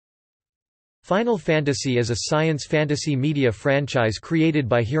Final Fantasy is a science fantasy media franchise created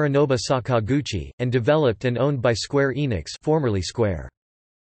by Hironobu Sakaguchi, and developed and owned by Square Enix, formerly Square.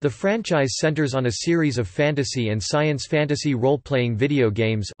 The franchise centers on a series of fantasy and science fantasy role-playing video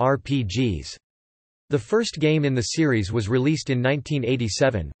games (RPGs). The first game in the series was released in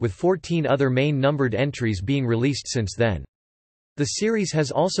 1987, with 14 other main numbered entries being released since then. The series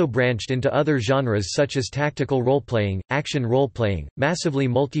has also branched into other genres such as tactical role-playing, action role-playing, massively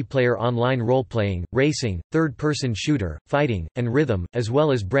multiplayer online role-playing, racing, third-person shooter, fighting, and rhythm, as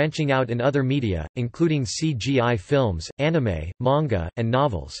well as branching out in other media, including CGI films, anime, manga, and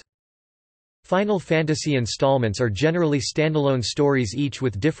novels. Final Fantasy installments are generally standalone stories, each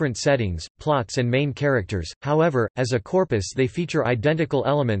with different settings, plots and main characters. However, as a corpus they feature identical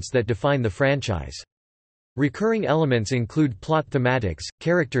elements that define the franchise. Recurring elements include plot thematics,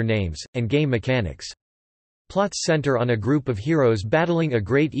 character names, and game mechanics. Plots center on a group of heroes battling a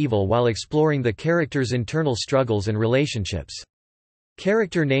great evil while exploring the characters' internal struggles and relationships.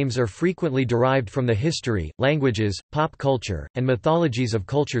 Character names are frequently derived from the history, languages, pop culture, and mythologies of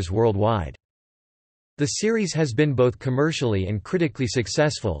cultures worldwide. The series has been both commercially and critically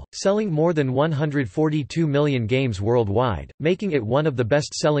successful, selling more than 142 million games worldwide, making it one of the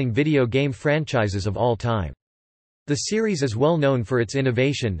best-selling video game franchises of all time. The series is well known for its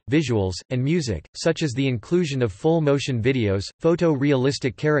innovation, visuals, and music, such as the inclusion of full-motion videos,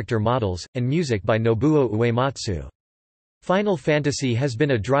 photo-realistic character models, and music by Nobuo Uematsu. Final Fantasy has been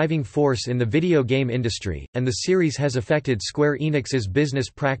a driving force in the video game industry, and the series has affected Square Enix's business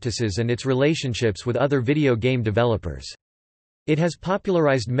practices and its relationships with other video game developers. It has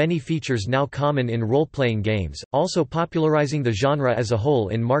popularized many features now common in role-playing games, also popularizing the genre as a whole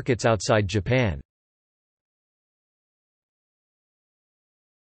in markets outside Japan.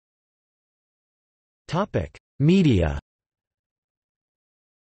 Media.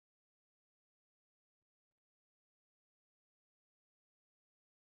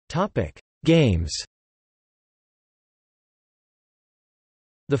 Games.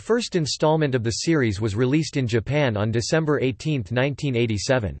 The first installment of the series was released in Japan on December 18,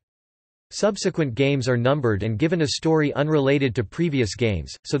 1987. Subsequent games are numbered and given a story unrelated to previous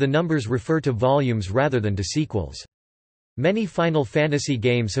games, so the numbers refer to volumes rather than to sequels. Many Final Fantasy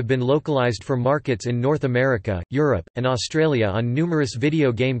games have been localized for markets in North America, Europe, and Australia on numerous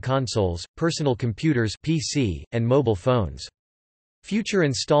video game consoles, personal computers (PC), and mobile phones. Future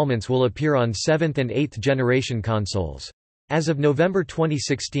installments will appear on 7th and 8th generation consoles. As of November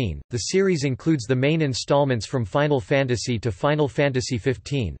 2016, the series includes the main installments from Final Fantasy to Final Fantasy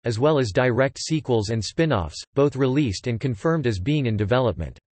XV, as well as direct sequels and spin-offs, both released and confirmed as being in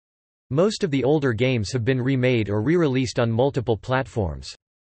development. Most of the older games have been remade or re-released on multiple platforms.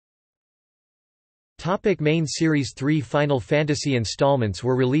 Main Series 3 Final Fantasy installments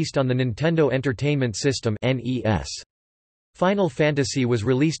were released on the Nintendo Entertainment System (NES). Final Fantasy was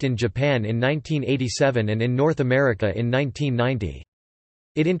released in Japan in 1987 and in North America in 1990.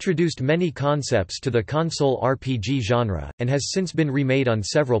 It introduced many concepts to the console RPG genre, and has since been remade on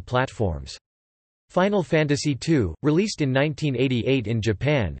several platforms. Final Fantasy II, released in 1988 in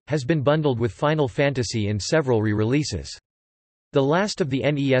Japan, has been bundled with Final Fantasy in several re-releases. The last of the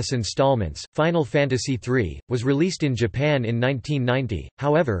NES installments, Final Fantasy III, was released in Japan in 1990,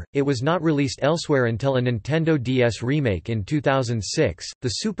 however, it was not released elsewhere until a Nintendo DS remake in 2006. The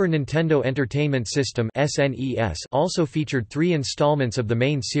Super Nintendo Entertainment System (SNES) also featured 3 installments of the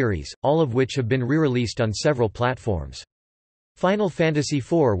main series, all of which have been re-released on several platforms. Final Fantasy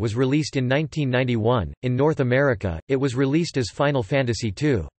IV was released in 1991. In North America, it was released as Final Fantasy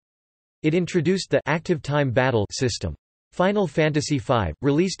II. It introduced the Active Time Battle system. Final Fantasy V,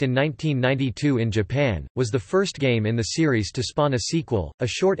 released in 1992 in Japan, was the first game in the series to spawn a sequel, a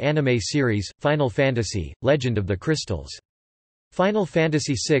short anime series, Final Fantasy: Legend of the Crystals. Final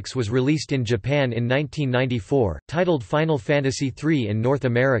Fantasy VI was released in Japan in 1994, titled Final Fantasy III in North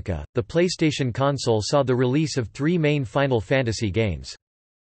America. The PlayStation console saw the release of 3 main Final Fantasy games.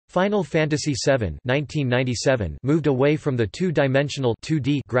 Final Fantasy VII 1997 moved away from the two-dimensional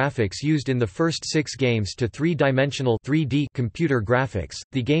 2D graphics used in the first 6 games to three-dimensional 3D computer graphics.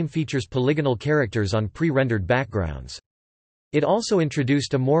 The game features polygonal characters on pre-rendered backgrounds. It also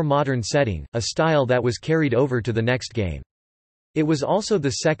introduced a more modern setting, a style that was carried over to the next game. It was also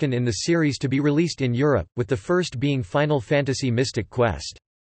the second in the series to be released in Europe, with the first being Final Fantasy Mystic Quest.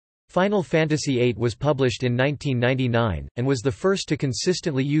 Final Fantasy VIII was published in 1999, and was the first to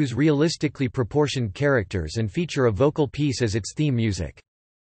consistently use realistically proportioned characters and feature a vocal piece as its theme music.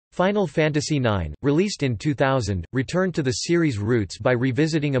 Final Fantasy IX, released in 2000, returned to the series' roots by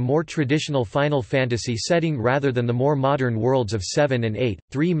revisiting a more traditional Final Fantasy setting rather than the more modern worlds of 7 and 8.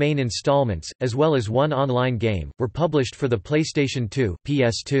 3 main installments, as well as one online game, were published for the PlayStation 2,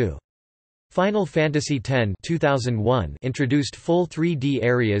 PS2. Final Fantasy X 2001 introduced full 3D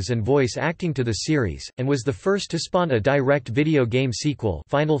areas and voice acting to the series, and was the first to spawn a direct video game sequel,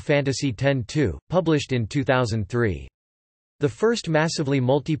 Final Fantasy X-2, published in 2003. The first massively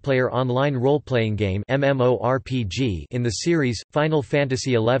multiplayer online role-playing game MMORPG in the series, Final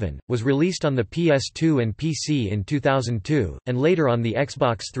Fantasy XI, was released on the PS2 and PC in 2002, and later on the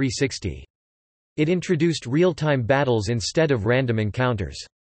Xbox 360. It introduced real-time battles instead of random encounters.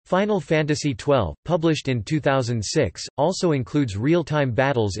 Final Fantasy XII, published in 2006, also includes real-time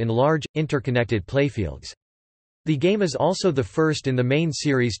battles in large, interconnected playfields. The game is also the first in the main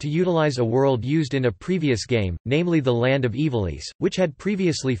series to utilize a world used in a previous game, namely the Land of Ivalice, which had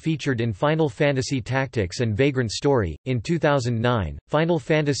previously featured in Final Fantasy Tactics and Vagrant Story. In 2009, Final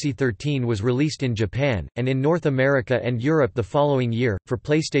Fantasy XIII was released in Japan, and in North America and Europe the following year, for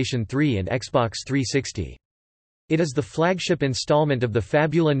PlayStation 3 and Xbox 360. It is the flagship installment of the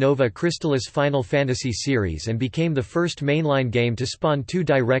Fabula Nova Crystallis Final Fantasy series and became the first mainline game to spawn 2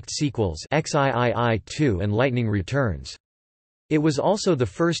 direct sequels, XIII-2 and Lightning Returns. It was also the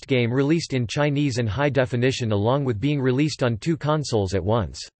first game released in Chinese and high definition along with being released on 2 consoles at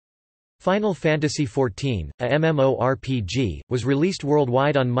once. Final Fantasy XIV, a MMORPG, was released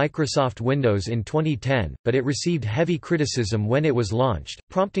worldwide on Microsoft Windows in 2010, but it received heavy criticism when it was launched,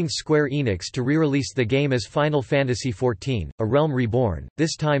 prompting Square Enix to re-release the game as Final Fantasy XIV, A Realm Reborn,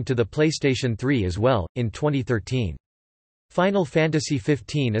 this time to the PlayStation 3 as well, in 2013. Final Fantasy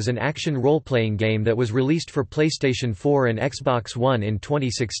XV is an action role-playing game that was released for PlayStation 4 and Xbox One in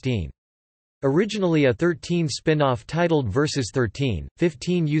 2016. Originally a 13 spin-off titled Versus 13,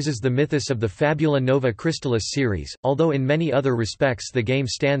 15 uses the mythos of the Fabula Nova Crystallis series, although in many other respects the game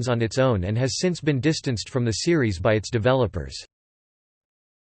stands on its own and has since been distanced from the series by its developers.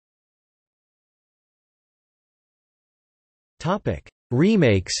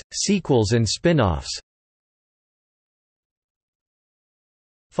 Remakes, sequels and spin-offs.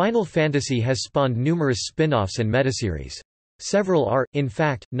 Final Fantasy has spawned numerous spin-offs and metaseries. Several are, in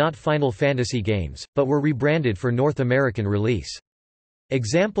fact, not Final Fantasy games, but were rebranded for North American release.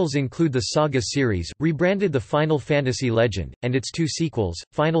 Examples include the Saga series, rebranded the Final Fantasy Legend, and its 2 sequels,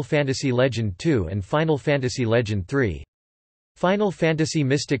 Final Fantasy Legend II and Final Fantasy Legend III. Final Fantasy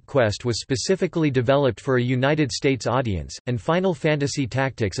Mystic Quest was specifically developed for a United States audience, and Final Fantasy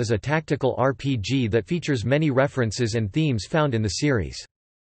Tactics is a tactical RPG that features many references and themes found in the series.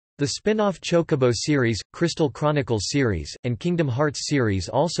 The spin-off Chocobo series, Crystal Chronicles series, and Kingdom Hearts series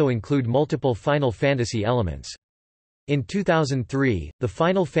also include multiple Final Fantasy elements. In 2003, the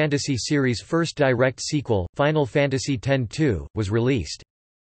Final Fantasy series' first direct sequel, Final Fantasy X-2, was released.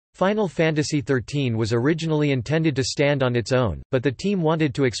 Final Fantasy XIII was originally intended to stand on its own, but the team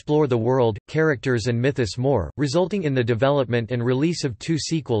wanted to explore the world, characters and mythos more, resulting in the development and release of 2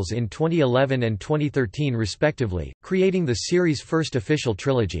 sequels in 2011 and 2013 respectively, creating the series' first official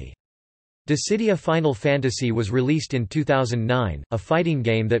trilogy. Dissidia Final Fantasy was released in 2009, a fighting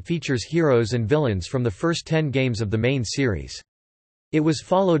game that features heroes and villains from the first 10 games of the main series. It was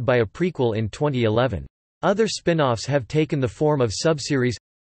followed by a prequel in 2011. Other spin-offs have taken the form of subseries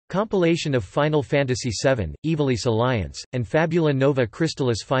compilation of Final Fantasy VII, Ivalice Alliance, and Fabula Nova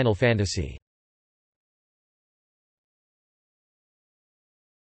Crystallis Final Fantasy.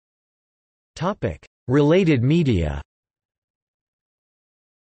 Related media.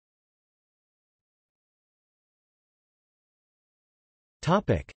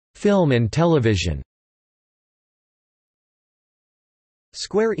 Film and television.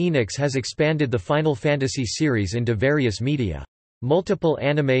 Square Enix has expanded the Final Fantasy series into various media. Multiple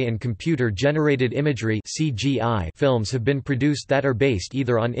anime and computer-generated imagery (CGI) films have been produced that are based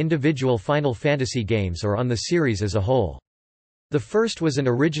either on individual Final Fantasy games or on the series as a whole. The first was an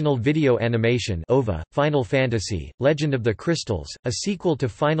original video animation OVA, Final Fantasy, Legend of the Crystals, a sequel to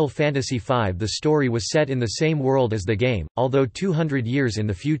Final Fantasy V. The story was set in the same world as the game, although 200 years in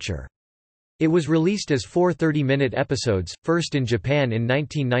the future. It was released as 4 30-minute episodes, first in Japan in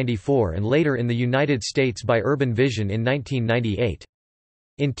 1994 and later in the United States by Urban Vision in 1998.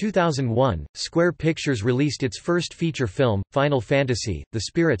 In 2001, Square Pictures released its first feature film, Final Fantasy: The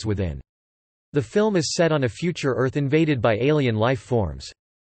Spirits Within. The film is set on a future Earth invaded by alien life forms.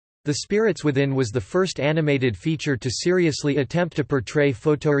 The Spirits Within was the first animated feature to seriously attempt to portray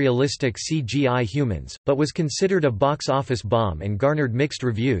photorealistic CGI humans, but was considered a box office bomb and garnered mixed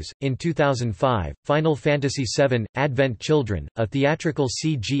reviews. In 2005, Final Fantasy VII Advent Children, a theatrical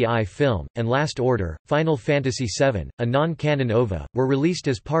CGI film, and Last Order Final Fantasy VII, a non-canon OVA, were released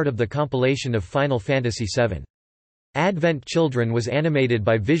as part of the compilation of Final Fantasy VII. Advent Children was animated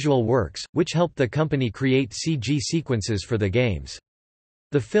by Visual Works, which helped the company create CG sequences for the games.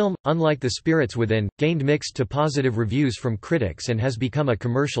 The film, unlike The Spirits Within, gained mixed to positive reviews from critics and has become a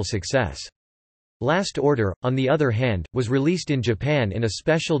commercial success. Last Order, on the other hand, was released in Japan in a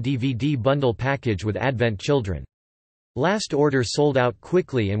special DVD bundle package with Advent Children. Last Order sold out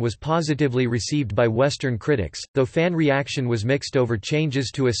quickly and was positively received by Western critics, though fan reaction was mixed over changes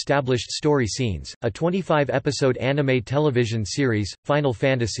to established story scenes. A 25-episode anime television series, Final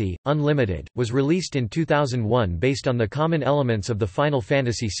Fantasy Unlimited, was released in 2001 based on the common elements of the Final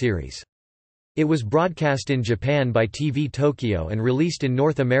Fantasy series. It was broadcast in Japan by TV Tokyo and released in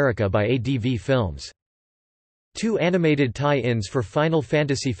North America by ADV Films. Two animated tie-ins for Final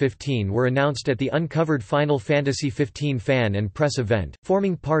Fantasy XV were announced at the Uncovered Final Fantasy XV fan and press event,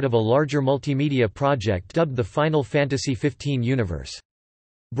 forming part of a larger multimedia project dubbed the Final Fantasy XV Universe.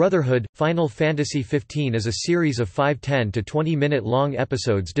 Brotherhood – Final Fantasy XV is a series of 5 10 to 20-minute long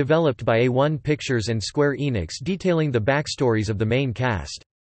episodes developed by A1 Pictures and Square Enix detailing the backstories of the main cast.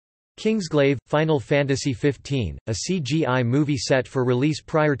 Kingsglaive – Final Fantasy XV, a CGI movie set for release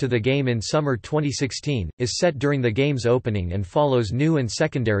prior to the game in summer 2016, is set during the game's opening and follows new and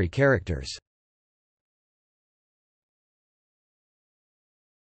secondary characters.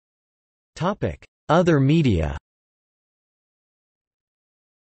 Other media.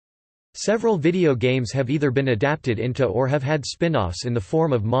 Several video games have either been adapted into or have had spin-offs in the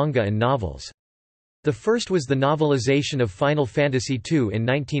form of manga and novels. The first was the novelization of Final Fantasy II in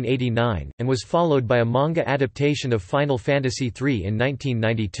 1989, and was followed by a manga adaptation of Final Fantasy III in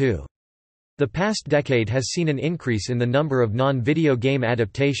 1992. The past decade has seen an increase in the number of non-video game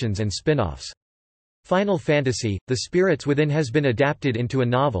adaptations and spin-offs. Final Fantasy: The Spirits Within has been adapted into a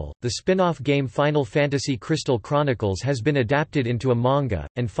novel, the spin-off game Final Fantasy Crystal Chronicles has been adapted into a manga,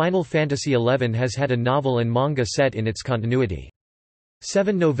 and Final Fantasy XI has had a novel and manga set in its continuity.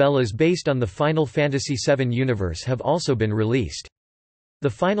 7 novellas based on the Final Fantasy VII universe have also been released. The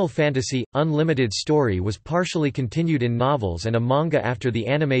Final Fantasy Unlimited story was partially continued in novels and a manga after the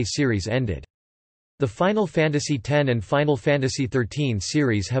anime series ended. The Final Fantasy X and Final Fantasy XIII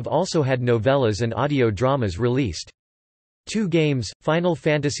series have also had novellas and audio dramas released. 2 games, Final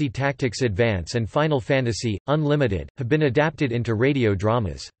Fantasy Tactics Advance and Final Fantasy Unlimited, have been adapted into radio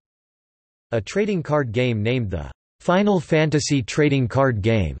dramas. A trading card game named the Final Fantasy Trading Card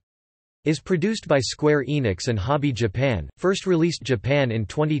Game is produced by Square Enix and Hobby Japan, first released Japan in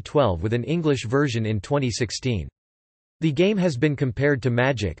 2012 with an English version in 2016. The game has been compared to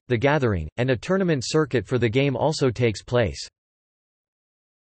Magic: The Gathering, and a tournament circuit for the game also takes place.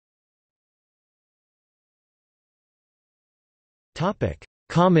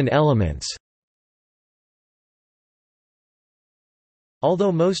 Common elements.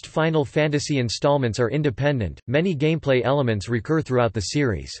 Although most Final Fantasy installments are independent, many gameplay elements recur throughout the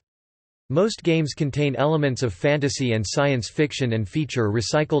series. Most games contain elements of fantasy and science fiction and feature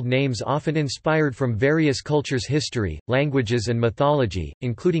recycled names often inspired from various cultures' history, languages and mythology,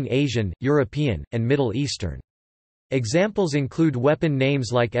 including Asian, European, and Middle Eastern. Examples include weapon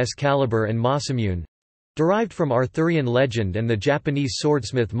names like Excalibur and Masamune—derived from Arthurian legend and the Japanese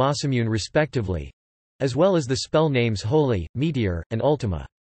swordsmith Masamune respectively—as well as the spell names Holy, Meteor, and Ultima.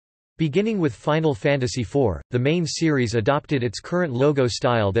 Beginning with Final Fantasy IV, the main series adopted its current logo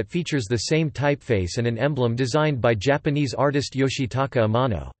style that features the same typeface and an emblem designed by Japanese artist Yoshitaka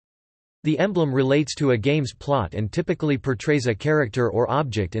Amano. The emblem relates to a game's plot and typically portrays a character or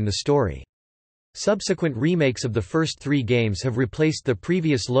object in the story. Subsequent remakes of the first 3 games have replaced the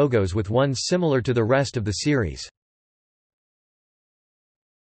previous logos with ones similar to the rest of the series.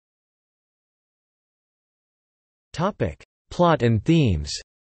 Plot and themes.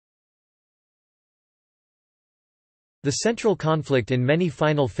 The central conflict in many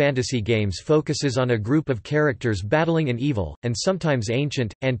Final Fantasy games focuses on a group of characters battling an evil, and sometimes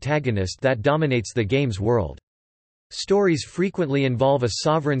ancient, antagonist that dominates the game's world. Stories frequently involve a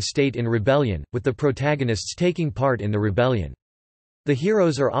sovereign state in rebellion, with the protagonists taking part in the rebellion. The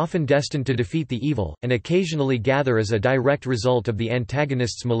heroes are often destined to defeat the evil, and occasionally gather as a direct result of the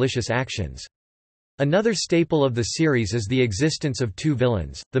antagonist's malicious actions. Another staple of the series is the existence of 2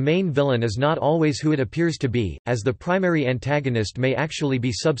 villains. The main villain is not always who it appears to be, as the primary antagonist may actually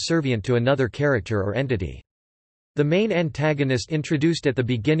be subservient to another character or entity. The main antagonist introduced at the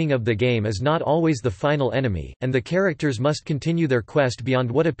beginning of the game is not always the final enemy, and the characters must continue their quest beyond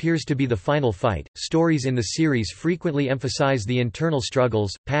what appears to be the final fight. Stories in the series frequently emphasize the internal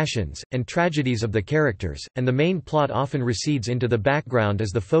struggles, passions, and tragedies of the characters, and the main plot often recedes into the background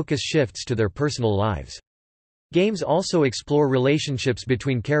as the focus shifts to their personal lives. Games also explore relationships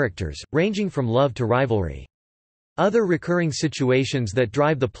between characters, ranging from love to rivalry. Other recurring situations that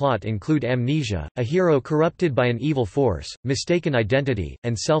drive the plot include amnesia, a hero corrupted by an evil force, mistaken identity,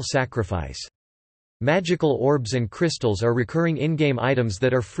 and self-sacrifice. Magical orbs and crystals are recurring in-game items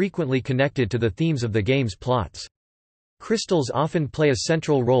that are frequently connected to the themes of the game's plots. Crystals often play a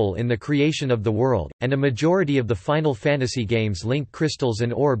central role in the creation of the world, and a majority of the Final Fantasy games link crystals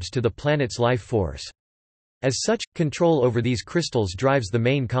and orbs to the planet's life force. As such, control over these crystals drives the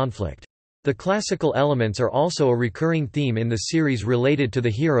main conflict. The classical elements are also a recurring theme in the series related to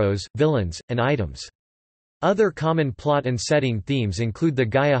the heroes, villains, and items. Other common plot and setting themes include the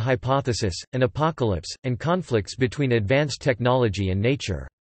Gaia hypothesis, an apocalypse, and conflicts between advanced technology and nature.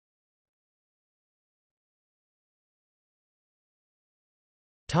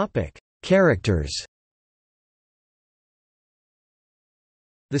 Characters.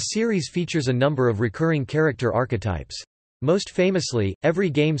 The series features a number of recurring character archetypes. Most famously, every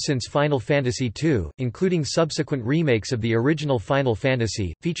game since Final Fantasy II, including subsequent remakes of the original Final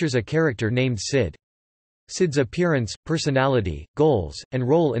Fantasy, features a character named Cid. Cid's appearance, personality, goals, and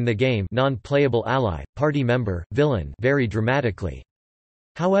role in the game non-playable ally, party member, villain vary dramatically.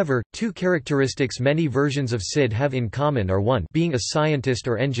 However, two characteristics many versions of Cid have in common are 1 being a scientist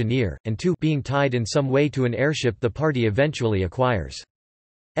or engineer, and 2 being tied in some way to an airship the party eventually acquires.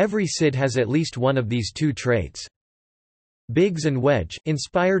 Every Cid has at least one of these two traits. Biggs and Wedge,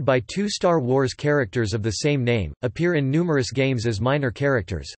 inspired by two Star Wars characters of the same name, appear in numerous games as minor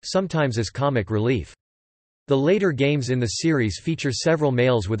characters, sometimes as comic relief. The later games in the series feature several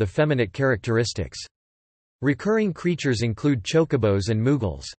males with effeminate characteristics. Recurring creatures include chocobos and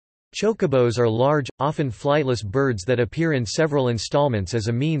moogles. Chocobos are large, often flightless birds that appear in several installments as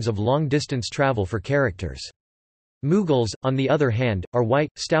a means of long-distance travel for characters. Moogles, on the other hand, are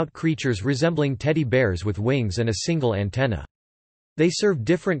white, stout creatures resembling teddy bears with wings and a single antenna. They serve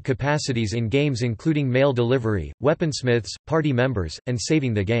different capacities in games including mail delivery, weaponsmiths, party members, and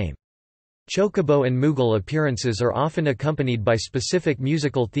saving the game. Chocobo and Moogle appearances are often accompanied by specific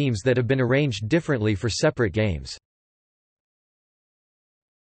musical themes that have been arranged differently for separate games.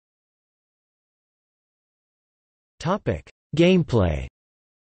 Gameplay.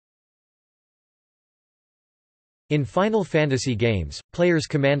 In Final Fantasy games, players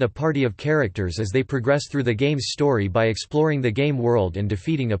command a party of characters as they progress through the game's story by exploring the game world and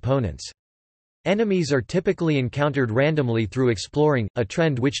defeating opponents. Enemies are typically encountered randomly through exploring, a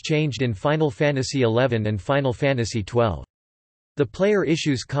trend which changed in Final Fantasy XI and Final Fantasy XII. The player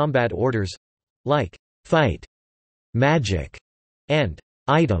issues combat orders—like fight, magic, and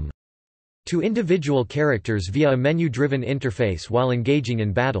item— to individual characters via a menu-driven interface while engaging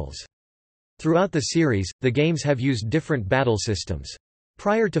in battles. Throughout the series, the games have used different battle systems.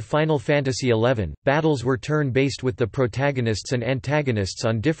 Prior to Final Fantasy XI, battles were turn-based with the protagonists and antagonists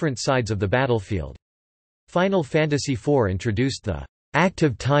on different sides of the battlefield. Final Fantasy IV introduced the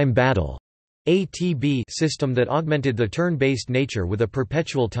active time battle (ATB) system that augmented the turn-based nature with a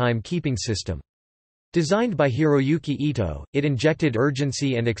perpetual time-keeping system. Designed by Hiroyuki Ito, it injected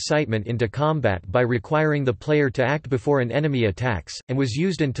urgency and excitement into combat by requiring the player to act before an enemy attacks, and was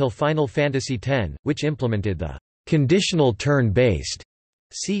used until Final Fantasy X, which implemented the conditional turn-based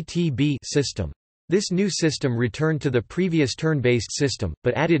 (CTB) system. This new system returned to the previous turn-based system,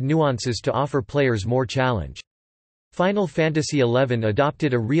 but added nuances to offer players more challenge. Final Fantasy XI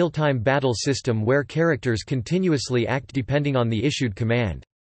adopted a real-time battle system where characters continuously act depending on the issued command.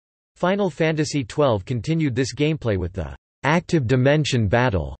 Final Fantasy XII continued this gameplay with the active dimension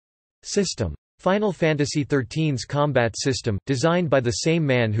battle system. Final Fantasy XIII's combat system, designed by the same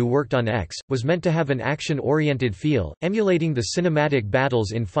man who worked on X, was meant to have an action-oriented feel, emulating the cinematic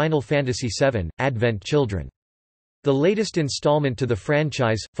battles in Final Fantasy VII, Advent Children. The latest installment to the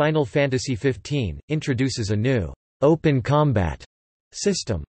franchise, Final Fantasy XV, introduces a new open combat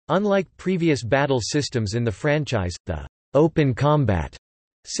system. Unlike previous battle systems in the franchise, the open combat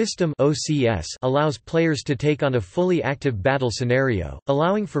system (OCS) allows players to take on a fully active battle scenario,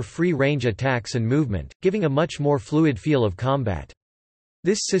 allowing for free-range attacks and movement, giving a much more fluid feel of combat.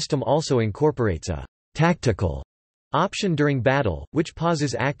 This system also incorporates a tactical option during battle, which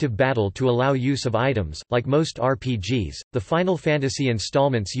pauses active battle to allow use of items. Like most RPGs, the Final Fantasy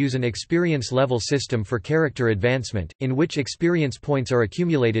installments use an experience level system for character advancement, in which experience points are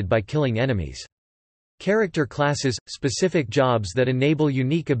accumulated by killing enemies. Character classes, specific jobs that enable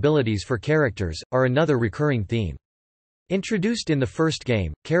unique abilities for characters, are another recurring theme. Introduced in the first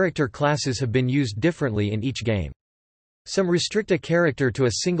game, character classes have been used differently in each game. Some restrict a character to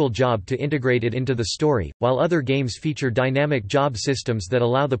a single job to integrate it into the story, while other games feature dynamic job systems that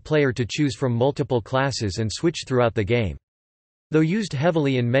allow the player to choose from multiple classes and switch throughout the game. Though used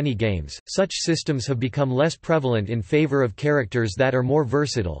heavily in many games, such systems have become less prevalent in favor of characters that are more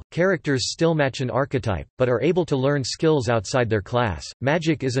versatile. Characters still match an archetype, but are able to learn skills outside their class.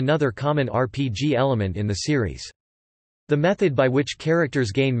 Magic is another common RPG element in the series. The method by which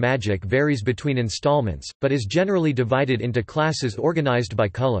characters gain magic varies between installments, but is generally divided into classes organized by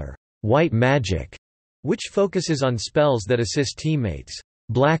color. White magic, which focuses on spells that assist teammates.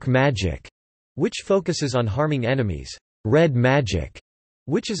 Black magic, which focuses on harming enemies. Red magic,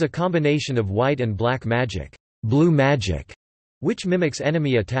 which is a combination of white and black magic. Blue magic, which mimics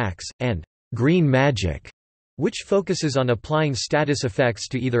enemy attacks, and green magic, which focuses on applying status effects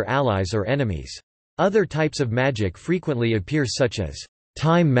to either allies or enemies. Other types of magic frequently appear, such as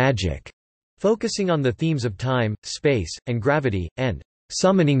time magic, focusing on the themes of time, space, and gravity, and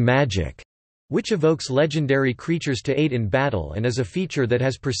summoning magic, which evokes legendary creatures to aid in battle and is a feature that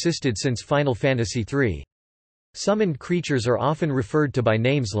has persisted since Final Fantasy III. Summoned creatures are often referred to by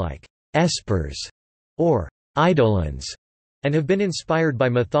names like espers or eidolons, and have been inspired by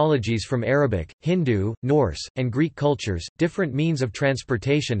mythologies from Arabic, Hindu, Norse, and Greek cultures. Different means of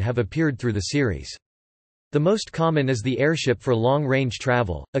transportation have appeared through the series. The most common is the airship for long-range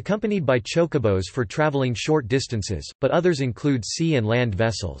travel, accompanied by chocobos for traveling short distances, but others include sea and land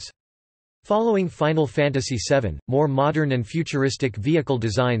vessels. Following Final Fantasy VII, more modern and futuristic vehicle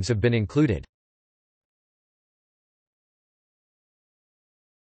designs have been included.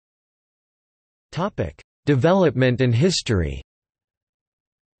 Development and history.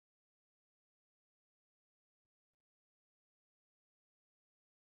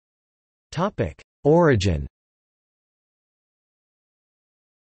 Origin.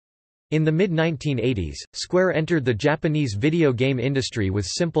 In the mid-1980s, Square entered the Japanese video game industry with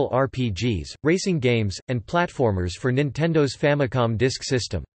simple RPGs, racing games, and platformers for Nintendo's Famicom Disk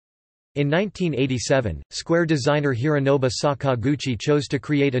System. In 1987, Square designer Hironobu Sakaguchi chose to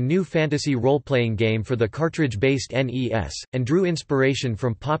create a new fantasy role-playing game for the cartridge-based NES, and drew inspiration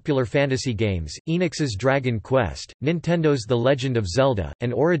from popular fantasy games, Enix's Dragon Quest, Nintendo's The Legend of Zelda,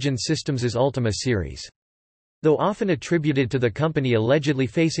 and Origin Systems' Ultima series. Though often attributed to the company allegedly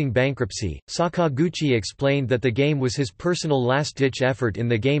facing bankruptcy, Sakaguchi explained that the game was his personal last-ditch effort in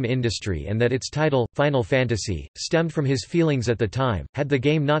the game industry and that its title, Final Fantasy, stemmed from his feelings at the time. Had the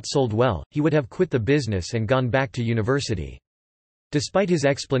game not sold well, he would have quit the business and gone back to university. Despite his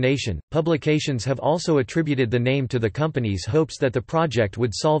explanation, publications have also attributed the name to the company's hopes that the project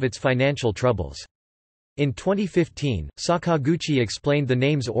would solve its financial troubles. In 2015, Sakaguchi explained the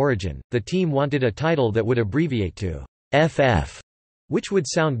name's origin. The team wanted a title that would abbreviate to FF, which would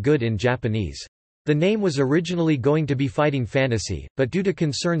sound good in Japanese. The name was originally going to be Fighting Fantasy, but due to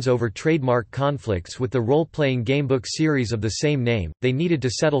concerns over trademark conflicts with the role-playing gamebook series of the same name, they needed to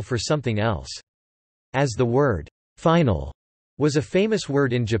settle for something else. As the word final was a famous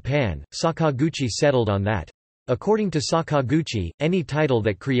word in Japan, Sakaguchi settled on that. According to Sakaguchi, any title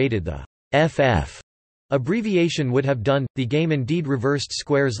that created the FF abbreviation would have done. The game indeed reversed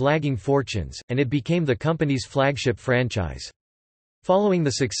Square's lagging fortunes, and it became the company's flagship franchise. Following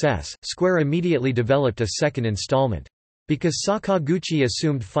the success, Square immediately developed a second installment. Because Sakaguchi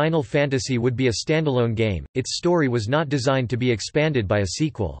assumed Final Fantasy would be a standalone game, its story was not designed to be expanded by a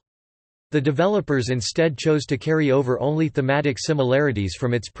sequel. The developers instead chose to carry over only thematic similarities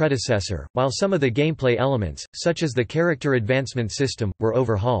from its predecessor, while some of the gameplay elements, such as the character advancement system, were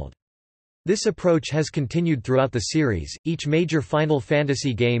overhauled. This approach has continued throughout the series. Each major Final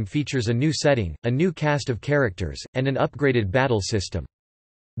Fantasy game features a new setting, a new cast of characters, and an upgraded battle system.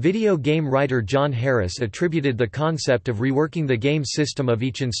 Video game writer John Harris attributed the concept of reworking the game system of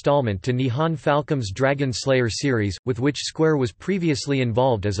each installment to Nihon Falcom's Dragon Slayer series, with which Square was previously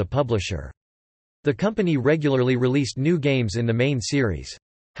involved as a publisher. The company regularly released new games in the main series.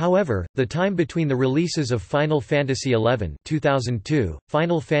 However, the time between the releases of Final Fantasy XI 2002,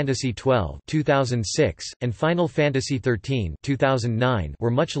 Final Fantasy XII 2006, and Final Fantasy XIII 2009 were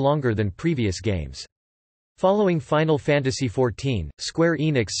much longer than previous games. Following Final Fantasy XIV, Square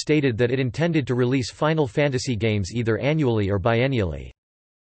Enix stated that it intended to release Final Fantasy games either annually or biennially.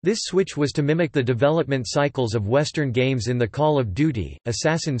 This switch was to mimic the development cycles of Western games in the Call of Duty,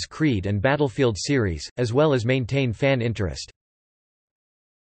 Assassin's Creed and Battlefield series, as well as maintain fan interest.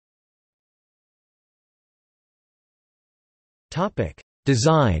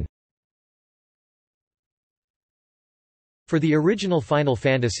 Design. For the original Final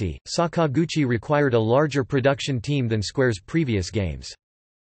Fantasy, Sakaguchi required a larger production team than Square's previous games.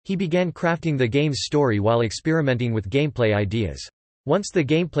 He began crafting the game's story while experimenting with gameplay ideas. Once the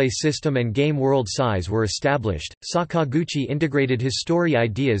gameplay system and game world size were established, Sakaguchi integrated his story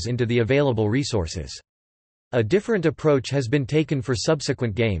ideas into the available resources. A different approach has been taken for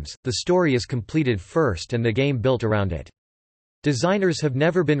subsequent games. The story is completed first and the game built around it. Designers have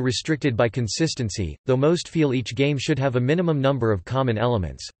never been restricted by consistency, though most feel each game should have a minimum number of common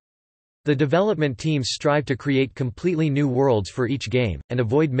elements. The development teams strive to create completely new worlds for each game, and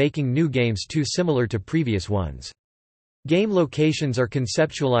avoid making new games too similar to previous ones. Game locations are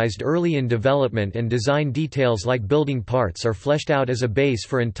conceptualized early in development and design details like building parts are fleshed out as a base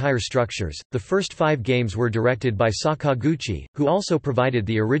for entire structures. The first 5 games were directed by Sakaguchi, who also provided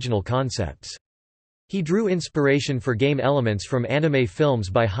the original concepts. He drew inspiration for game elements from anime films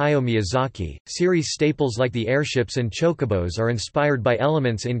by Hayao Miyazaki. Series staples like the airships and chocobos are inspired by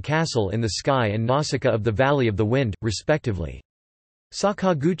elements in Castle in the Sky and Nausicaa of the Valley of the Wind, respectively.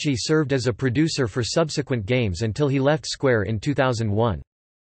 Sakaguchi served as a producer for subsequent games until he left Square in 2001.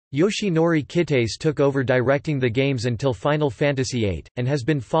 Yoshinori Kitase took over directing the games until Final Fantasy VIII, and has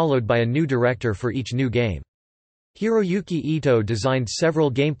been followed by a new director for each new game. Hiroyuki Ito designed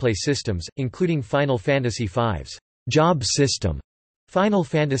several gameplay systems, including Final Fantasy V's job system, Final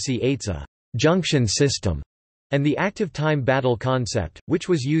Fantasy VIII's junction system, and the active time battle concept, which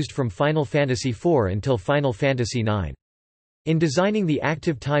was used from Final Fantasy IV until Final Fantasy IX. In designing the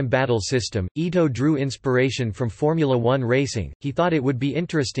active time battle system, Ito drew inspiration from Formula One racing. He thought it would be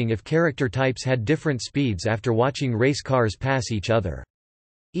interesting if character types had different speeds after watching race cars pass each other.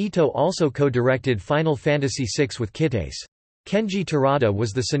 Ito also co-directed Final Fantasy VI with Kitase. Kenji Terada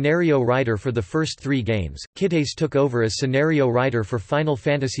was the scenario writer for the first 3 games. Kitase took over as scenario writer for Final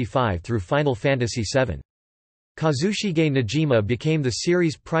Fantasy V through Final Fantasy VII. Kazushige Najima became the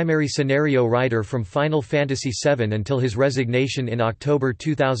series' primary scenario writer from Final Fantasy VII until his resignation in October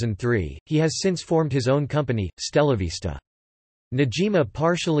 2003. He has since formed his own company, Stellavista. Najima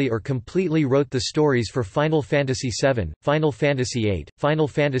partially or completely wrote the stories for Final Fantasy VII, Final Fantasy VIII, Final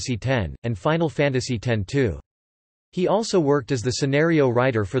Fantasy X, and Final Fantasy X-2. He also worked as the scenario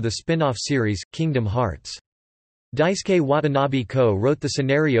writer for the spin-off series, Kingdom Hearts. Daisuke Watanabe co-wrote the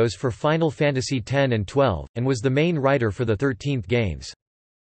scenarios for Final Fantasy X and XII, and was the main writer for the 13th games.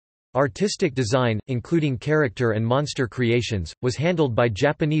 Artistic design, including character and monster creations, was handled by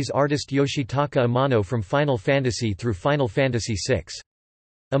Japanese artist Yoshitaka Amano from Final Fantasy through Final Fantasy VI.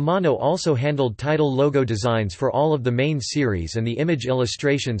 Amano also handled title logo designs for all of the main series and the image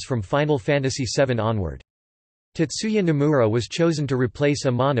illustrations from Final Fantasy VII onward. Tetsuya Nomura was chosen to replace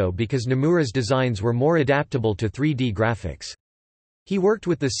Amano because Nomura's designs were more adaptable to 3D graphics. He worked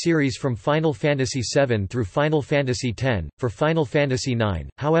with the series from Final Fantasy VII through Final Fantasy X. For Final Fantasy IX,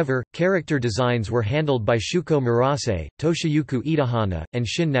 however, character designs were handled by Shuko Murase, Toshiyuki Itahana, and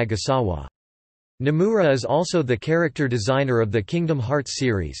Shin Nagasawa. Nomura is also the character designer of the Kingdom Hearts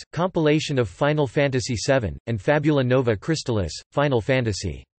series, compilation of Final Fantasy VII, and Fabula Nova Crystallis, Final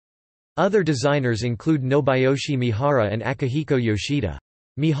Fantasy. Other designers include Nobuyoshi Mihara and Akihiko Yoshida.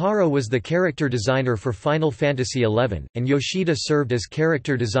 Mihara was the character designer for Final Fantasy XI, and Yoshida served as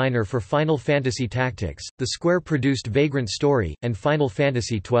character designer for Final Fantasy Tactics, the Square-produced Vagrant Story, and Final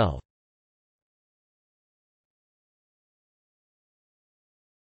Fantasy XII.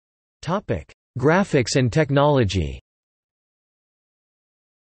 Graphics and technology.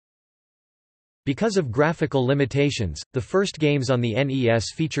 Because of graphical limitations, the first games on the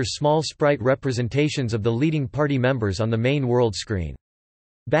NES feature small sprite representations of the leading party members on the main world screen.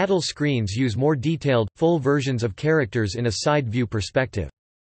 Battle screens use more detailed, full versions of characters in a side-view perspective.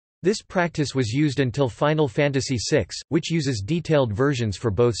 This practice was used until Final Fantasy VI, which uses detailed versions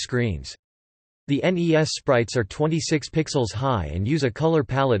for both screens. The NES sprites are 26 pixels high and use a color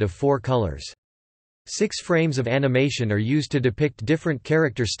palette of 4 colors. 6 frames of animation are used to depict different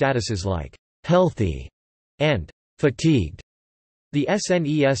character statuses like healthy and fatigued. The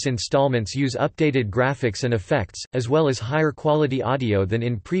SNES installments use updated graphics and effects, as well as higher quality audio than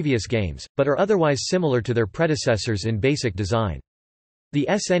in previous games, but are otherwise similar to their predecessors in basic design. The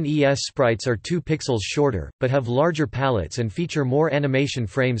SNES sprites are 2 pixels shorter, but have larger palettes and feature more animation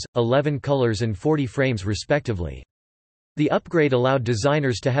frames, 11 colors and 40 frames respectively. The upgrade allowed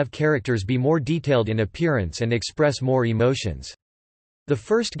designers to have characters be more detailed in appearance and express more emotions. The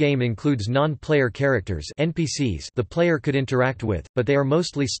first game includes non-player characters (NPCs) the player could interact with, but they are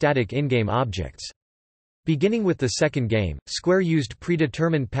mostly static in-game objects. Beginning with the second game, Square used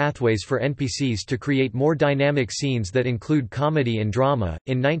predetermined pathways for NPCs to create more dynamic scenes that include comedy and drama.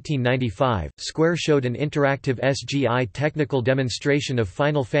 In 1995, Square showed an interactive SGI technical demonstration of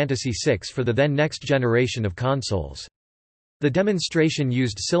Final Fantasy VI for the then next generation of consoles. The demonstration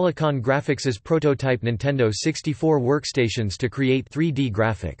used Silicon Graphics' prototype Nintendo 64 workstations to create 3D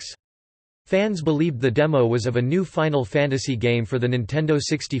graphics. Fans believed the demo was of a new Final Fantasy game for the Nintendo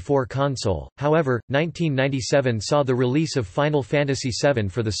 64 console. However, 1997 saw the release of Final Fantasy VII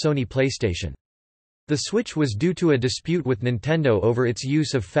for the Sony PlayStation. The switch was due to a dispute with Nintendo over its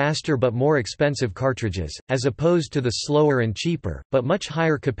use of faster but more expensive cartridges, as opposed to the slower and cheaper, but much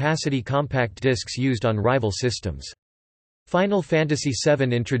higher capacity compact discs used on rival systems. Final Fantasy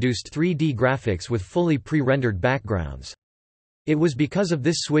VII introduced 3D graphics with fully pre-rendered backgrounds. It was because of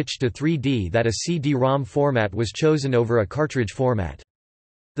this switch to 3D that a CD-ROM format was chosen over a cartridge format.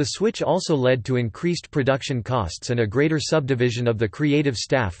 The switch also led to increased production costs and a greater subdivision of the creative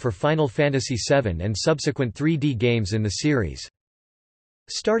staff for Final Fantasy VII and subsequent 3D games in the series.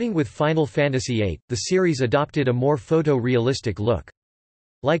 Starting with Final Fantasy VIII, the series adopted a more photorealistic look.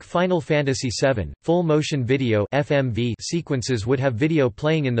 Like Final Fantasy VII, full-motion video (FMV) sequences would have video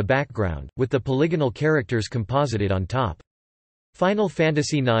playing in the background, with the polygonal characters composited on top. Final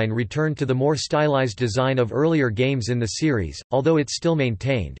Fantasy IX returned to the more stylized design of earlier games in the series, although it still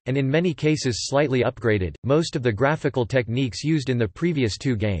maintained, and in many cases slightly upgraded, most of the graphical techniques used in the previous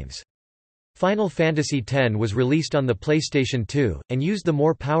two games. Final Fantasy X was released on the PlayStation 2, and used the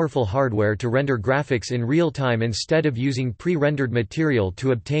more powerful hardware to render graphics in real time instead of using pre-rendered material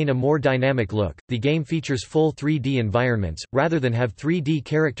to obtain a more dynamic look. The game features full 3D environments, rather than have 3D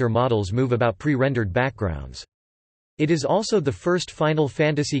character models move about pre-rendered backgrounds. It is also the first Final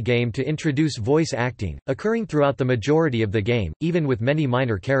Fantasy game to introduce voice acting, occurring throughout the majority of the game, even with many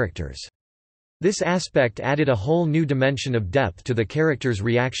minor characters. This aspect added a whole new dimension of depth to the characters'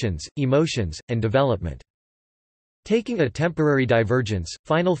 reactions, emotions, and development. Taking a temporary divergence,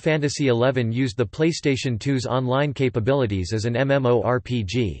 Final Fantasy XI used the PlayStation 2's online capabilities as an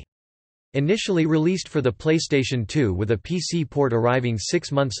MMORPG. Initially released for the PlayStation 2 with a PC port arriving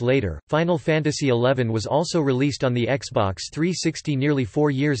 6 months later, Final Fantasy XI was also released on the Xbox 360 nearly 4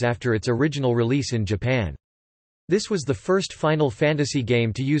 years after its original release in Japan. This was the first Final Fantasy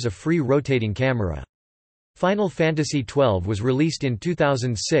game to use a free rotating camera. Final Fantasy XII was released in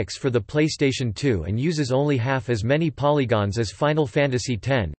 2006 for the PlayStation 2 and uses only half as many polygons as Final Fantasy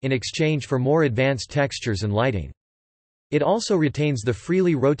X, in exchange for more advanced textures and lighting. It also retains the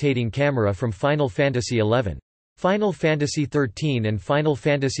freely rotating camera from Final Fantasy XI. Final Fantasy XIII and Final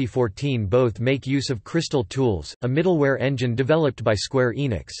Fantasy XIV both make use of Crystal Tools, a middleware engine developed by Square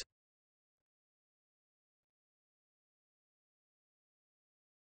Enix.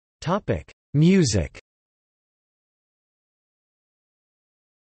 Music.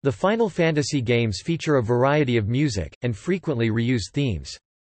 The Final Fantasy games feature a variety of music, and frequently reuse themes.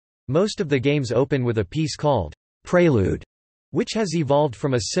 Most of the games open with a piece called Prelude, which has evolved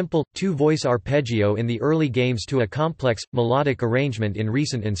from a simple, two-voice arpeggio in the early games to a complex, melodic arrangement in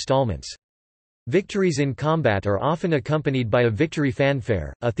recent installments. Victories in combat are often accompanied by a victory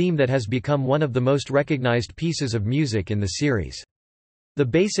fanfare, a theme that has become one of the most recognized pieces of music in the series. The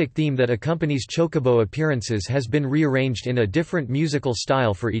basic theme that accompanies Chocobo appearances has been rearranged in a different musical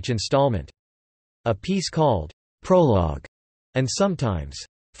style for each installment. A piece called Prologue, and sometimes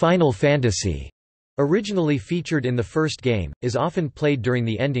Final Fantasy, originally featured in the first game, is often played during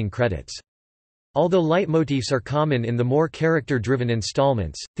the ending credits. Although leitmotifs are common in the more character-driven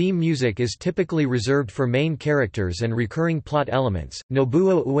installments, theme music is typically reserved for main characters and recurring plot elements.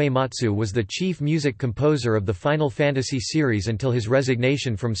 Nobuo Uematsu was the chief music composer of the Final Fantasy series until his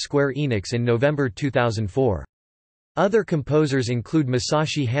resignation from Square Enix in November 2004. Other composers include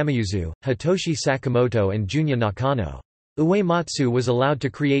Masashi Hamauzu, Hitoshi Sakamoto and Junya Nakano. Uematsu was allowed to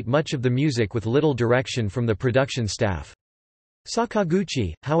create much of the music with little direction from the production staff.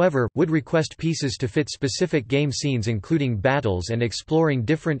 Sakaguchi, however, would request pieces to fit specific game scenes including battles and exploring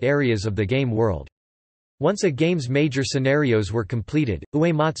different areas of the game world. Once a game's major scenarios were completed,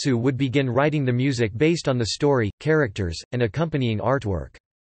 Uematsu would begin writing the music based on the story, characters, and accompanying artwork.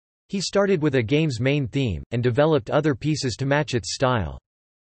 He started with a game's main theme, and developed other pieces to match its style.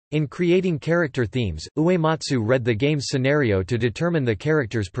 In creating character themes, Uematsu read the game's scenario to determine the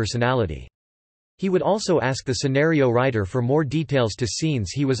character's personality. He would also ask the scenario writer for more details to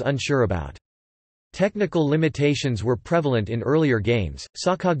scenes he was unsure about. Technical limitations were prevalent in earlier games.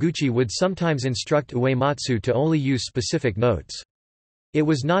 Sakaguchi would sometimes instruct Uematsu to only use specific notes. It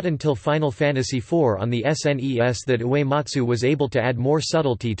was not until Final Fantasy IV on the SNES that Uematsu was able to add more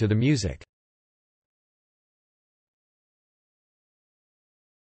subtlety to the music.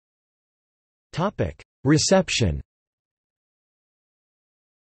 Reception.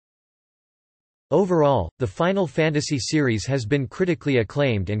 Overall, the Final Fantasy series has been critically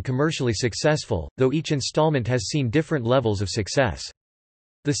acclaimed and commercially successful, though each installment has seen different levels of success.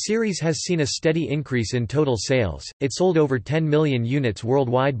 The series has seen a steady increase in total sales. It sold over 10 million units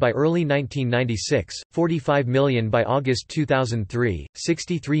worldwide by early 1996, 45 million by August 2003,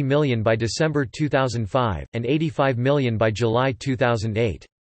 63 million by December 2005, and 85 million by July 2008.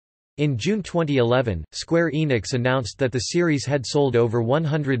 In June 2011, Square Enix announced that the series had sold over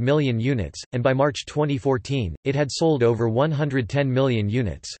 100 million units, and by March 2014, it had sold over 110 million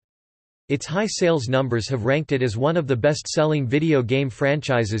units. Its high sales numbers have ranked it as one of the best-selling video game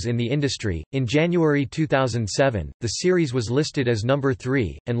franchises in the industry. In January 2007, the series was listed as number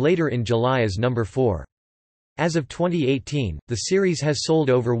 3, and later in July as number 4. As of 2018, the series has sold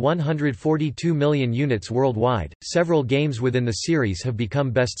over 142 million units worldwide. Several games within the series have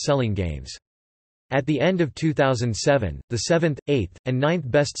become best-selling games. At the end of 2007, the 7th, 8th, and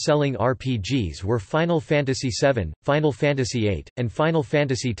 9th best-selling RPGs were Final Fantasy VII, Final Fantasy VIII, and Final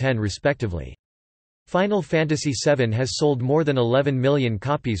Fantasy X respectively. Final Fantasy VII has sold more than 11 million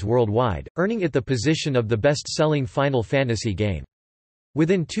copies worldwide, earning it the position of the best-selling Final Fantasy game.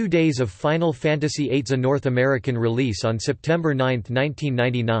 Within 2 days of Final Fantasy VIII's North American release on September 9,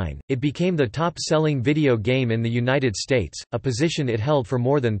 1999, it became the top-selling video game in the United States, a position it held for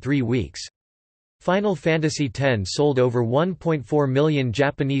more than 3 weeks. Final Fantasy X sold over 1.4 million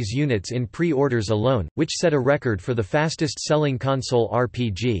Japanese units in pre-orders alone, which set a record for the fastest-selling console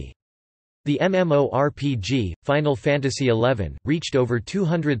RPG. The MMORPG, Final Fantasy XI, reached over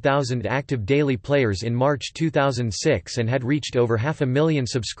 200,000 active daily players in March 2006 and had reached over 500,000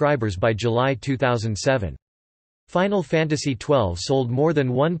 subscribers by July 2007. Final Fantasy XII sold more than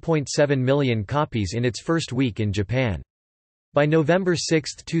 1.7 million copies in its first week in Japan. By November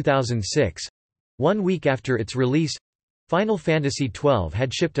 6, 2006, 1 week after its release, Final Fantasy XII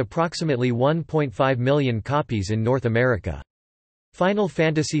had shipped approximately 1.5 million copies in North America. Final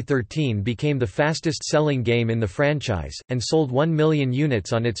Fantasy XIII became the fastest-selling game in the franchise, and sold 1 million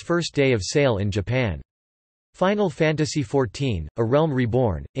units on its first day of sale in Japan. Final Fantasy XIV, A Realm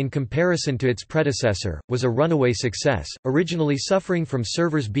Reborn, in comparison to its predecessor, was a runaway success, originally suffering from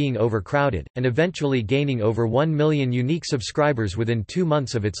servers being overcrowded, and eventually gaining over 1 million unique subscribers within 2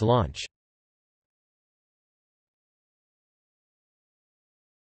 months of its launch.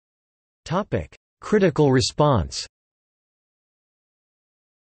 Critical response.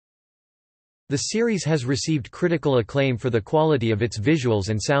 The series has received critical acclaim for the quality of its visuals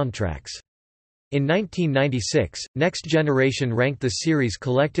and soundtracks. In 1996, Next Generation ranked the series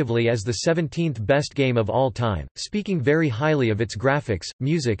collectively as the 17th best game of all time, speaking very highly of its graphics,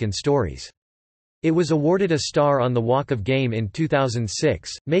 music and stories. It was awarded a star on the Walk of Game in 2006,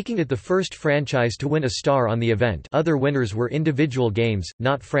 making it the first franchise to win a star on the event. Other winners were individual games,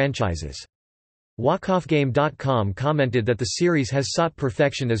 not franchises. WalkOffGame.com commented that the series has sought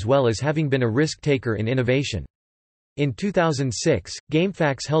perfection as well as having been a risk-taker in innovation. In 2006,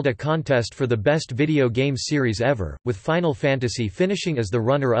 GameFAQs held a contest for the best video game series ever, with Final Fantasy finishing as the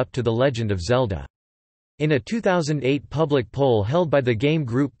runner-up to The Legend of Zelda. In a 2008 public poll held by the Game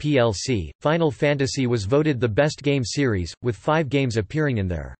Group plc, Final Fantasy was voted the best game series, with 5 games appearing in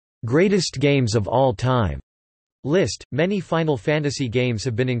their "Greatest Games of All Time" list. Many Final Fantasy games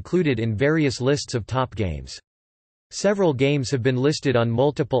have been included in various lists of top games. Several games have been listed on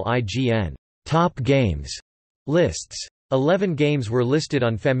multiple IGN Top Games lists. 11 games were listed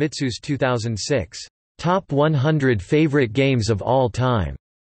on Famitsu's 2006 Top 100 Favorite Games of All Time,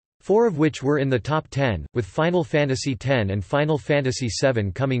 4 of which were in the top 10, with Final Fantasy X and Final Fantasy VII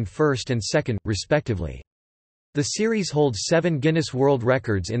coming first and second, respectively. The series holds 7 Guinness World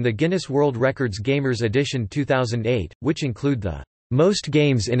Records in the Guinness World Records Gamers Edition 2008, which include the most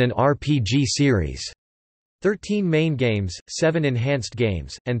games in an RPG series, 13 main games, 7 enhanced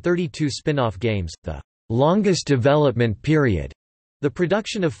games, and 32 spin-off games, the longest development period. The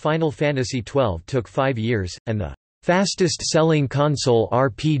production of Final Fantasy XII took 5 years, and the fastest-selling console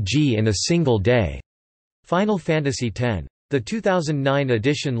RPG in a single day, Final Fantasy X. The 2009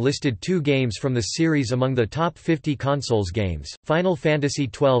 edition listed 2 games from the series among the top 50 consoles games, Final Fantasy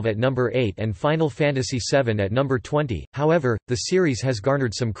XII at number 8 and Final Fantasy VII at number 20. However, the series has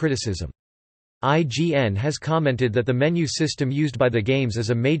garnered some criticism. IGN has commented that the menu system used by the games is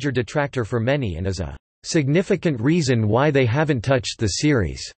a major detractor for many and is a significant reason why they haven't touched the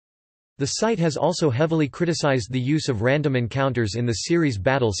series. The site has also heavily criticized the use of random encounters in the series'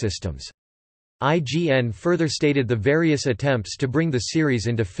 battle systems. IGN further stated the various attempts to bring the series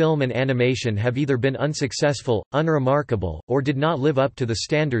into film and animation have either been unsuccessful, unremarkable, or did not live up to the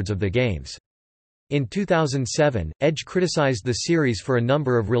standards of the games. In 2007, Edge criticized the series for a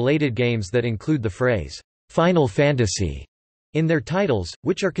number of related games that include the phrase, "Final Fantasy," in their titles,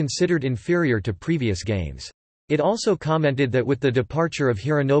 which are considered inferior to previous games. It also commented that with the departure of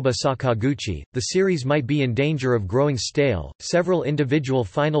Hironobu Sakaguchi, the series might be in danger of growing stale. Several individual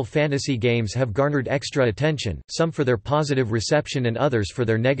Final Fantasy games have garnered extra attention, some for their positive reception and others for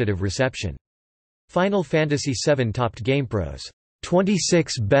their negative reception. Final Fantasy VII topped GamePro's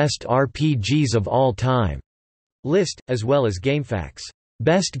 26 Best RPGs of All Time list, as well as GameFAQs'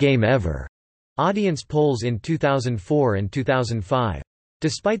 Best Game Ever audience polls in 2004 and 2005.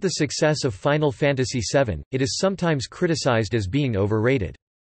 Despite the success of Final Fantasy VII, it is sometimes criticized as being overrated.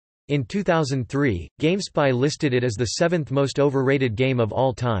 In 2003, GameSpy listed it as the seventh most overrated game of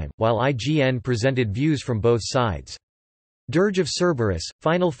all time, while IGN presented views from both sides. Dirge of Cerberus,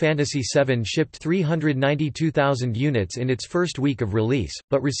 Final Fantasy VII shipped 392,000 units in its first week of release,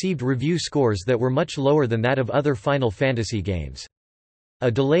 but received review scores that were much lower than that of other Final Fantasy games.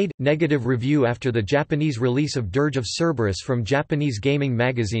 A delayed, negative review after the Japanese release of Dirge of Cerberus from Japanese gaming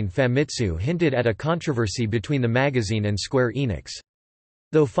magazine Famitsu hinted at a controversy between the magazine and Square Enix.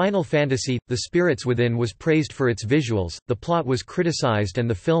 Though Final Fantasy: The Spirits Within was praised for its visuals, the plot was criticized and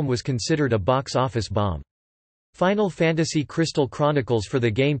the film was considered a box office bomb. Final Fantasy Crystal Chronicles for the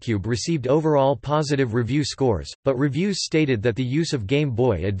GameCube received overall positive review scores, but reviews stated that the use of Game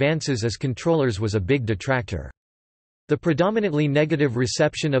Boy Advances as controllers was a big detractor. The predominantly negative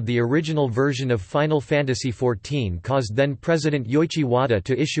reception of the original version of Final Fantasy XIV caused then-President Yoichi Wada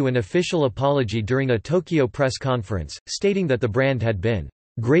to issue an official apology during a Tokyo press conference, stating that the brand had been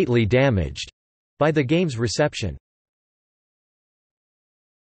greatly damaged by the game's reception.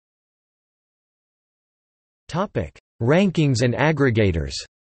 Rankings and aggregators.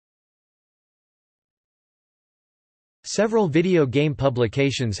 Several video game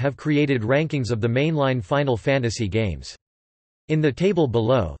publications have created rankings of the mainline Final Fantasy games. In the table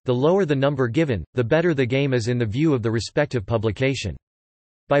below, the lower the number given, the better the game is in the view of the respective publication.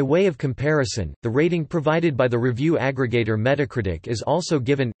 By way of comparison, the rating provided by the review aggregator Metacritic is also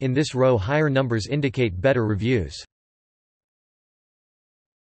given. In this row, higher numbers indicate better reviews.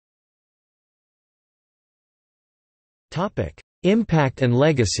 Impact and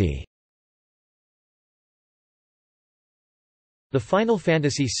legacy. The Final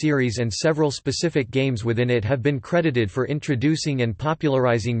Fantasy series and several specific games within it have been credited for introducing and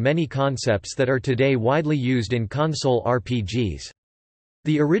popularizing many concepts that are today widely used in console RPGs.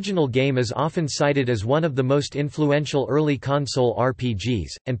 The original game is often cited as one of the most influential early console RPGs,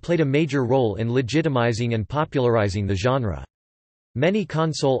 and played a major role in legitimizing and popularizing the genre. Many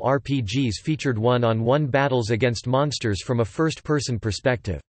console RPGs featured one-on-one battles against monsters from a first-person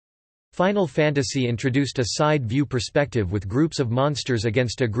perspective. Final Fantasy introduced a side-view perspective with groups of monsters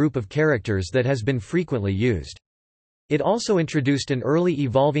against a group of characters that has been frequently used. It also introduced an early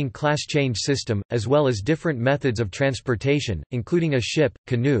evolving class change system, as well as different methods of transportation, including a ship,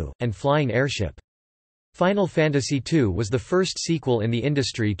 canoe, and flying airship. Final Fantasy II was the first sequel in the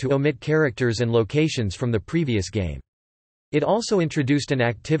industry to omit characters and locations from the previous game. It also introduced an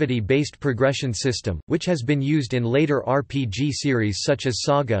activity-based progression system, which has been used in later RPG series such as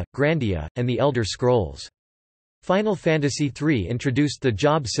Saga, Grandia, and The Elder Scrolls. Final Fantasy III introduced the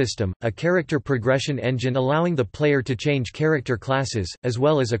job system, a character progression engine allowing the player to change character classes, as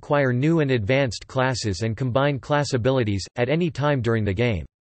well as acquire new and advanced classes and combine class abilities, at any time during the game.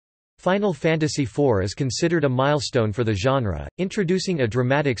 Final Fantasy IV is considered a milestone for the genre, introducing a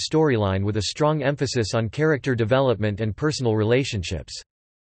dramatic storyline with a strong emphasis on character development and personal relationships.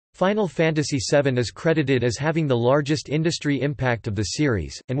 Final Fantasy VII is credited as having the largest industry impact of the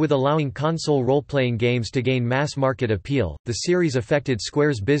series, and with allowing console role-playing games to gain mass-market appeal, the series affected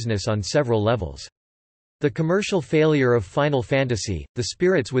Square's business on several levels. The commercial failure of Final Fantasy: The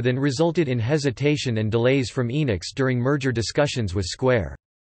Spirits Within resulted in hesitation and delays from Enix during merger discussions with Square.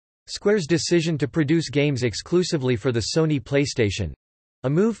 Square's decision to produce games exclusively for the Sony PlayStation—a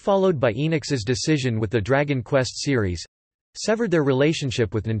move followed by Enix's decision with the Dragon Quest series—severed their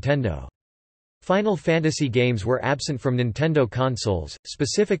relationship with Nintendo. Final Fantasy games were absent from Nintendo consoles,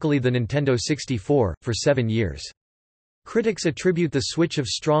 specifically the Nintendo 64, for 7 years. Critics attribute the switch of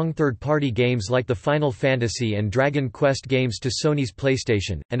strong third-party games like the Final Fantasy and Dragon Quest games to Sony's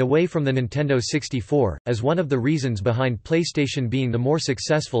PlayStation, and away from the Nintendo 64, as one of the reasons behind PlayStation being the more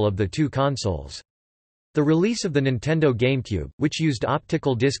successful of the two consoles. The release of the Nintendo GameCube, which used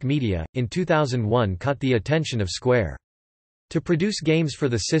optical disc media, in 2001 caught the attention of Square. To produce games for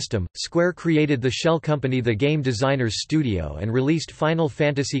the system, Square created the shell company The Game Designers Studio and released Final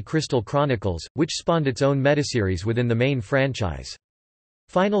Fantasy Crystal Chronicles, which spawned its own metaseries within the main franchise.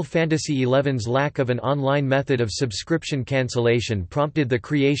 Final Fantasy XI's lack of an online method of subscription cancellation prompted the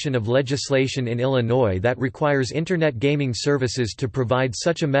creation of legislation in Illinois that requires Internet gaming services to provide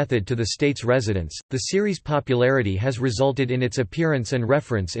such a method to the state's residents. The series' popularity has resulted in its appearance and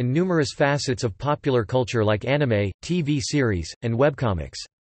reference in numerous facets of popular culture like anime, TV series, and webcomics.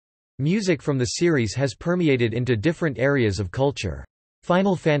 Music from the series has permeated into different areas of culture.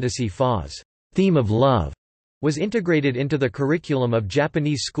 Final Fantasy IV's theme of love was integrated into the curriculum of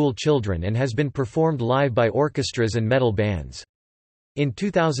Japanese school children and has been performed live by orchestras and metal bands. In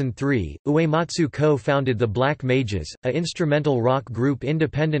 2003, Uematsu co-founded the Black Mages, a instrumental rock group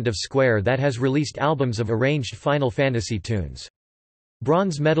independent of Square that has released albums of arranged Final Fantasy tunes.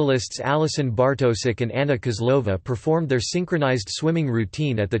 Bronze medalists Alison Bartosik and Anna Kozlova performed their synchronized swimming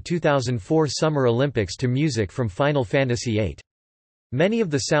routine at the 2004 Summer Olympics to music from Final Fantasy VIII. Many of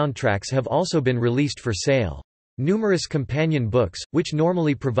the soundtracks have also been released for sale. Numerous companion books, which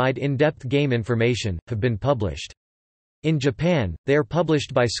normally provide in-depth game information, have been published. In Japan, they are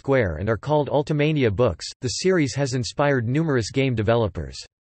published by Square and are called Ultimania books. The series has inspired numerous game developers.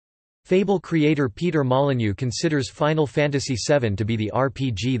 Fable creator Peter Molyneux considers Final Fantasy VII to be the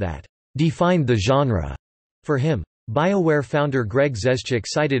RPG that defined the genre. For him, BioWare founder Greg Zeschuk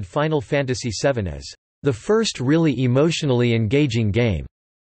cited Final Fantasy VII as the first really emotionally engaging game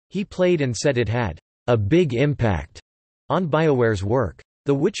he played and said it had a big impact on BioWare's work.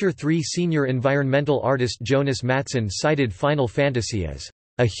 The Witcher 3 senior environmental artist Jonas Mattsson cited Final Fantasy as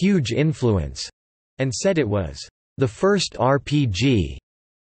a huge influence and said it was the first RPG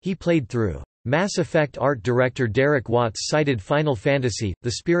he played through. Mass Effect art director Derek Watts cited Final Fantasy: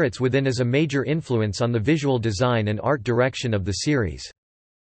 The Spirits Within as a major influence on the visual design and art direction of the series.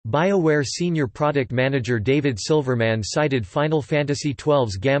 BioWare senior product manager David Silverman cited Final Fantasy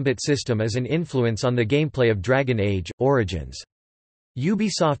XII's Gambit system as an influence on the gameplay of Dragon Age: Origins.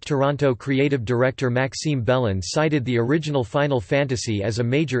 Ubisoft Toronto creative director Maxime Bellin cited the original Final Fantasy as a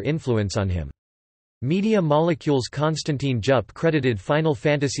major influence on him. Media Molecule's Konstantin Jupp credited Final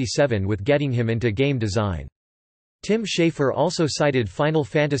Fantasy VII with getting him into game design. Tim Schafer also cited Final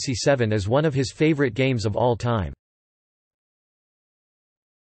Fantasy VII as one of his favorite games of all time.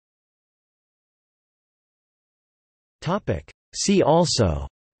 See also: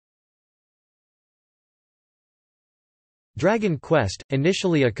 Dragon Quest,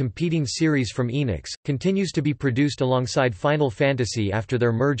 initially a competing series from Enix, continues to be produced alongside Final Fantasy after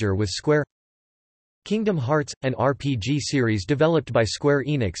their merger with Square. Kingdom Hearts, an RPG series developed by Square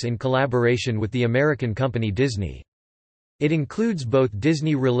Enix in collaboration with the American company Disney. It includes both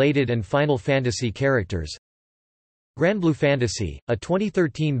Disney-related and Final Fantasy characters. Granblue Fantasy, a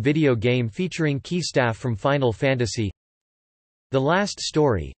 2013 video game featuring key staff from Final Fantasy. The Last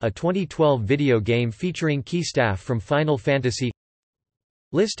Story, a 2012 video game featuring key staff from Final Fantasy.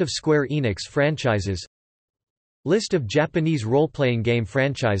 List of Square Enix franchises. List of Japanese role-playing game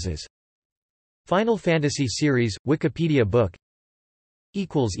franchises. Final Fantasy series, Wikipedia book.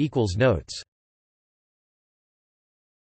 Notes